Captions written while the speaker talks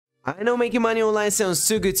I know making money online sounds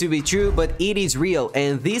too good to be true, but it is real,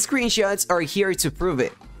 and these screenshots are here to prove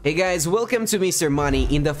it. Hey guys, welcome to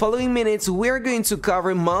MrMoney. In the following minutes, we're going to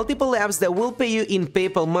cover multiple apps that will pay you in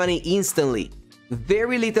PayPal money instantly.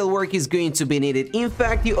 Very little work is going to be needed. In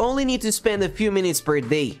fact, you only need to spend a few minutes per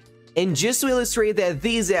day. And just to illustrate that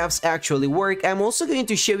these apps actually work, I'm also going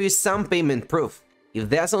to show you some payment proof.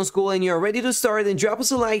 If that sounds cool and you're ready to start, then drop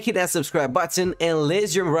us a like, hit that subscribe button, and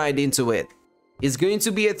let's jump right into it. It's going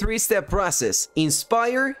to be a three-step process: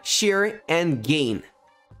 inspire, share, and gain.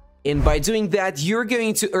 And by doing that, you're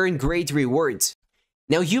going to earn great rewards.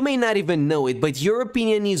 Now, you may not even know it, but your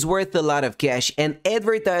opinion is worth a lot of cash, and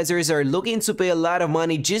advertisers are looking to pay a lot of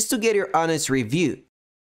money just to get your honest review.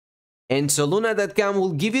 And Soluna.com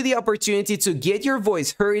will give you the opportunity to get your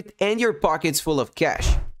voice heard and your pockets full of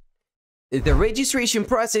cash. The registration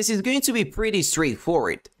process is going to be pretty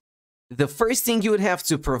straightforward. The first thing you would have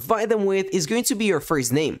to provide them with is going to be your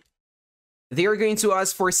first name. They are going to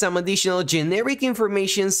ask for some additional generic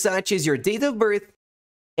information such as your date of birth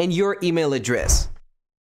and your email address.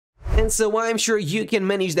 And so I'm sure you can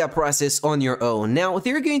manage that process on your own. Now,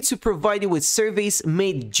 they're going to provide you with surveys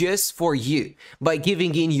made just for you. By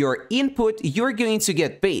giving in your input, you're going to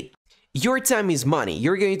get paid. Your time is money.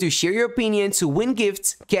 You're going to share your opinion to win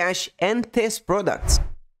gifts, cash, and test products.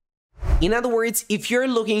 In other words, if you're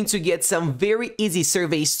looking to get some very easy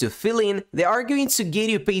surveys to fill in, they are going to get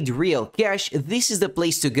you paid real cash, this is the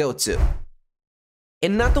place to go to.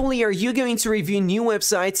 And not only are you going to review new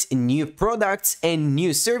websites, new products, and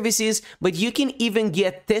new services, but you can even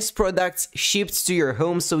get test products shipped to your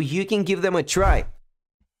home so you can give them a try.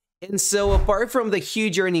 And so, apart from the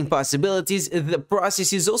huge earning possibilities, the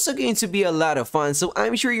process is also going to be a lot of fun, so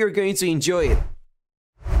I'm sure you're going to enjoy it.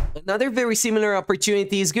 Another very similar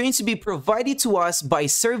opportunity is going to be provided to us by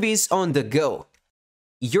Service on the Go.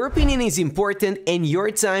 Your opinion is important and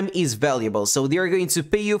your time is valuable, so they are going to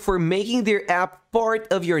pay you for making their app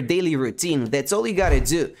part of your daily routine. That's all you gotta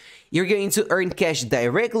do. You're going to earn cash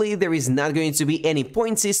directly, there is not going to be any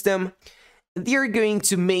point system. They're going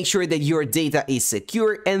to make sure that your data is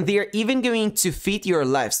secure, and they're even going to fit your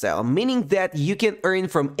lifestyle, meaning that you can earn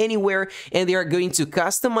from anywhere, and they are going to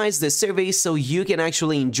customize the survey so you can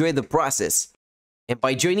actually enjoy the process. And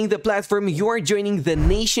by joining the platform, you are joining the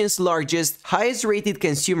nation's largest, highest rated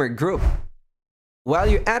consumer group. While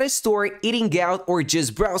you're at a store, eating out, or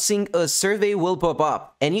just browsing, a survey will pop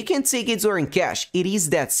up, and you can take it to earn cash. It is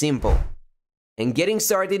that simple. And getting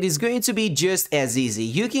started is going to be just as easy.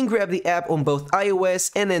 You can grab the app on both iOS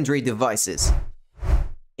and Android devices.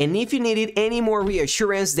 And if you needed any more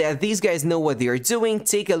reassurance that these guys know what they are doing,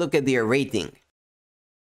 take a look at their rating.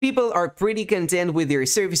 People are pretty content with their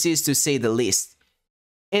services, to say the least.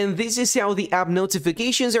 And this is how the app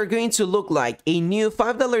notifications are going to look like. A new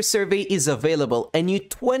 $5 survey is available. A new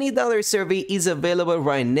 $20 survey is available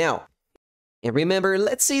right now. And remember,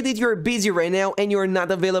 let's say that you're busy right now and you're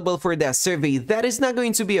not available for that survey. That is not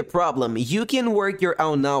going to be a problem. You can work your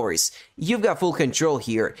own hours. You've got full control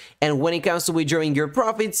here. And when it comes to withdrawing your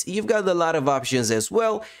profits, you've got a lot of options as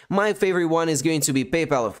well. My favorite one is going to be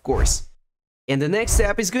PayPal, of course. And the next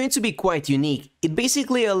step is going to be quite unique. It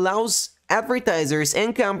basically allows advertisers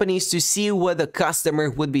and companies to see what the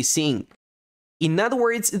customer would be seeing. In other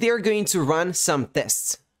words, they're going to run some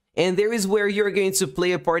tests. And there is where you're going to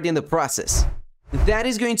play a part in the process. That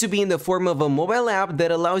is going to be in the form of a mobile app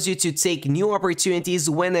that allows you to take new opportunities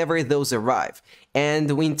whenever those arrive.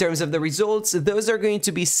 And in terms of the results, those are going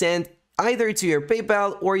to be sent either to your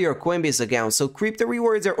PayPal or your Coinbase account, so crypto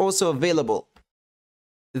rewards are also available.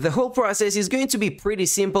 The whole process is going to be pretty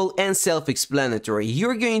simple and self-explanatory.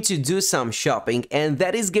 You're going to do some shopping, and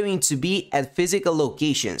that is going to be at physical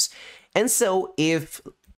locations. And so, if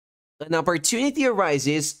an opportunity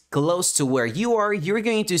arises close to where you are, you're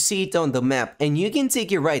going to see it on the map and you can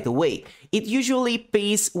take it right away. It usually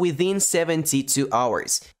pays within 72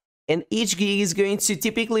 hours. And each gig is going to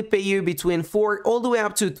typically pay you between $4 all the way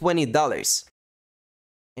up to $20.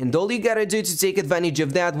 And all you gotta do to take advantage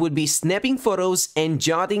of that would be snapping photos and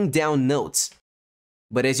jotting down notes.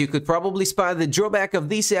 But as you could probably spot, the drawback of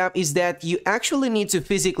this app is that you actually need to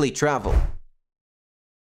physically travel.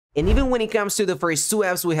 And even when it comes to the first two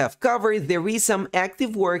apps we have covered, there is some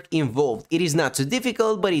active work involved. It is not too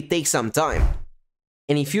difficult, but it takes some time.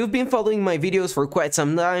 And if you've been following my videos for quite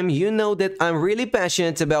some time, you know that I'm really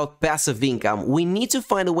passionate about passive income. We need to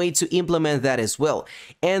find a way to implement that as well.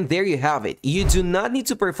 And there you have it. You do not need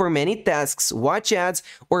to perform any tasks, watch ads,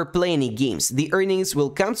 or play any games. The earnings will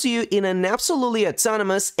come to you in an absolutely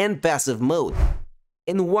autonomous and passive mode.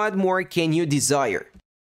 And what more can you desire?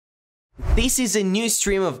 This is a new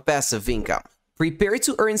stream of passive income. Prepare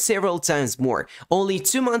to earn several times more. Only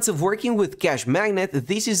 2 months of working with Cash Magnet,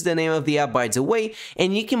 this is the name of the app by the way,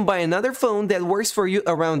 and you can buy another phone that works for you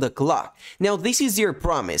around the clock. Now this is your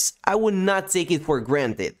promise. I would not take it for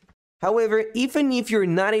granted. However, even if you're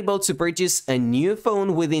not able to purchase a new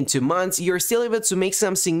phone within 2 months, you're still able to make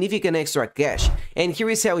some significant extra cash. And here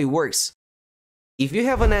is how it works. If you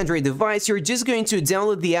have an Android device, you're just going to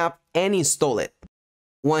download the app and install it.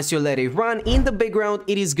 Once you let it run, in the background,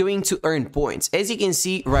 it is going to earn points, as you can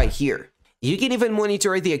see right here. You can even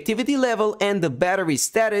monitor the activity level and the battery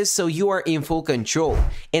status, so you are in full control.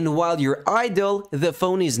 And while you're idle, the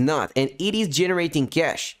phone is not, and it is generating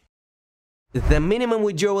cash. The minimum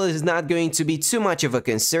withdrawal is not going to be too much of a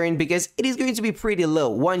concern because it is going to be pretty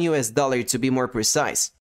low, $1 to be more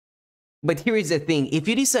precise. But here is the thing, if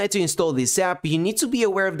you decide to install this app, you need to be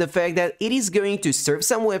aware of the fact that it is going to serve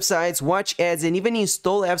some websites, watch ads, and even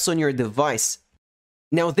install apps on your device.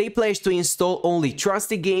 Now, they pledge to install only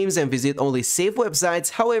trusted games and visit only safe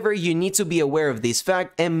websites. However, you need to be aware of this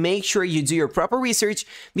fact and make sure you do your proper research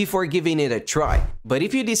before giving it a try. But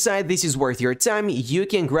if you decide this is worth your time, you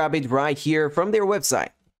can grab it right here from their website.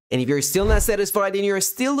 And if you're still not satisfied and you're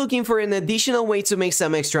still looking for an additional way to make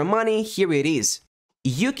some extra money, here it is.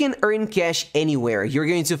 You can earn cash anywhere. You're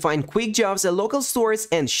going to find quick jobs at local stores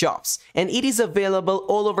and shops, and it is available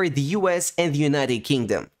all over the US and the United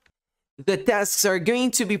Kingdom. The tasks are going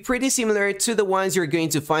to be pretty similar to the ones you're going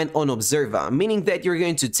to find on Observa, meaning that you're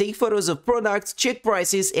going to take photos of products, check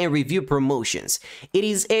prices, and review promotions. It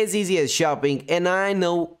is as easy as shopping, and I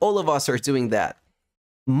know all of us are doing that.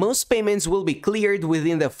 Most payments will be cleared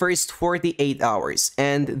within the first 48 hours,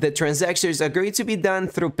 and the transactions are going to be done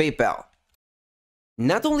through PayPal.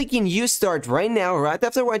 Not only can you start right now, right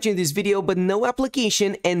after watching this video, but no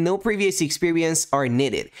application and no previous experience are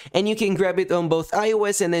needed. And you can grab it on both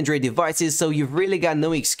iOS and Android devices, so you've really got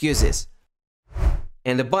no excuses.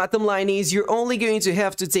 And the bottom line is, you're only going to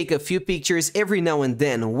have to take a few pictures every now and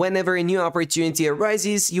then. Whenever a new opportunity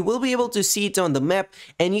arises, you will be able to see it on the map,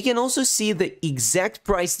 and you can also see the exact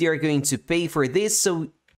price they are going to pay for this, so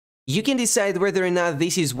you can decide whether or not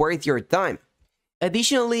this is worth your time.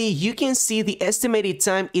 Additionally, you can see the estimated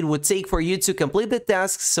time it would take for you to complete the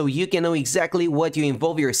tasks, so you can know exactly what you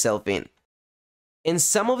involve yourself in. And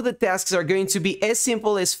some of the tasks are going to be as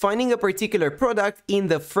simple as finding a particular product in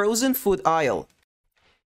the frozen food aisle.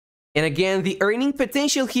 And again, the earning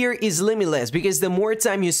potential here is limitless because the more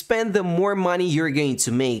time you spend, the more money you're going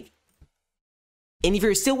to make. And if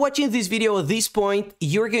you're still watching this video at this point,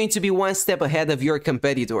 you're going to be one step ahead of your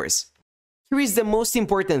competitors. Here is the most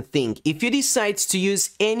important thing. If you decide to use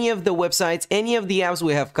any of the websites, any of the apps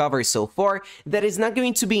we have covered so far, that is not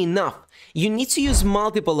going to be enough. You need to use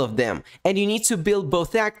multiple of them, and you need to build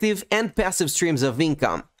both active and passive streams of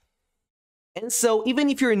income. And so, even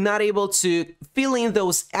if you're not able to fill in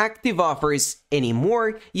those active offers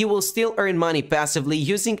anymore, you will still earn money passively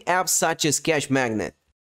using apps such as Cash Magnet.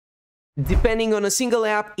 Depending on a single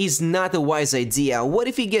app is not a wise idea. What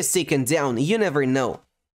if it gets taken down? You never know.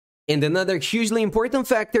 And another hugely important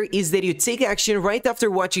factor is that you take action right after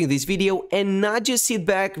watching this video and not just sit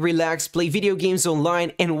back, relax, play video games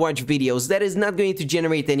online and watch videos. That is not going to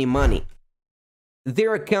generate any money.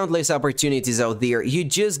 There are countless opportunities out there, you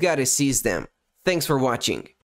just gotta seize them. Thanks for watching.